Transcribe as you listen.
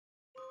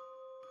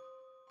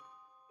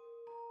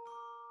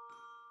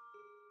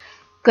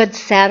Good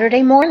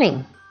Saturday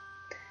morning.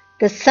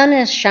 The sun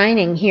is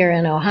shining here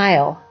in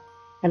Ohio,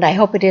 and I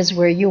hope it is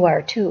where you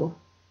are too.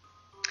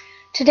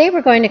 Today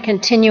we're going to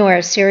continue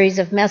our series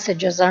of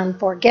messages on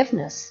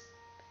forgiveness.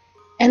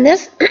 And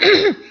this,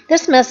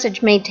 this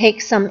message may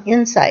take some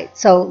insight,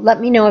 so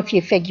let me know if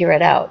you figure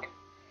it out.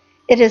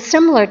 It is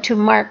similar to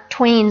Mark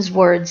Twain's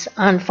words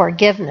on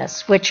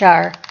forgiveness, which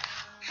are,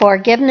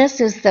 "Forgiveness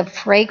is the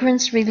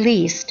fragrance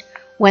released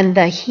when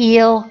the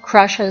heel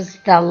crushes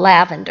the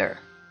lavender."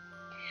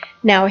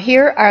 Now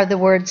here are the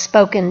words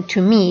spoken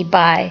to me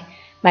by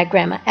my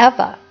Grandma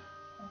Eva.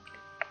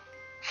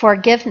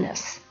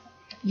 Forgiveness.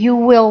 You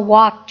will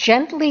walk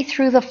gently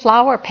through the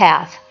flower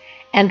path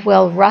and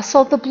will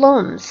rustle the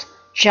blooms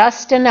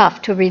just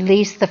enough to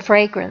release the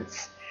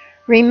fragrance.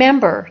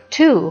 Remember,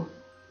 too,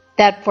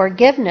 that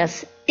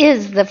forgiveness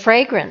is the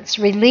fragrance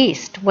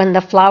released when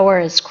the flower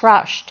is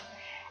crushed.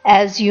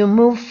 As you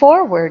move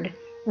forward,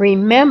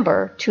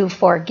 remember to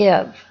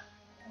forgive.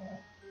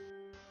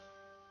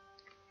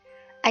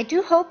 I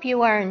do hope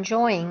you are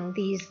enjoying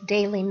these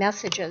daily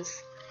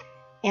messages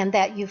and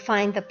that you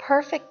find the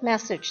perfect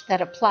message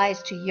that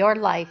applies to your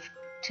life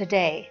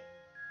today.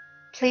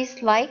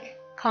 Please like,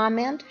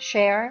 comment,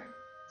 share,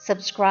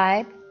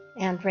 subscribe,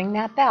 and ring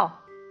that bell.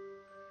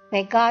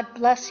 May God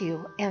bless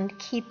you and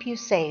keep you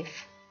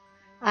safe.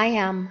 I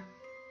am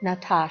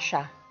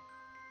Natascha.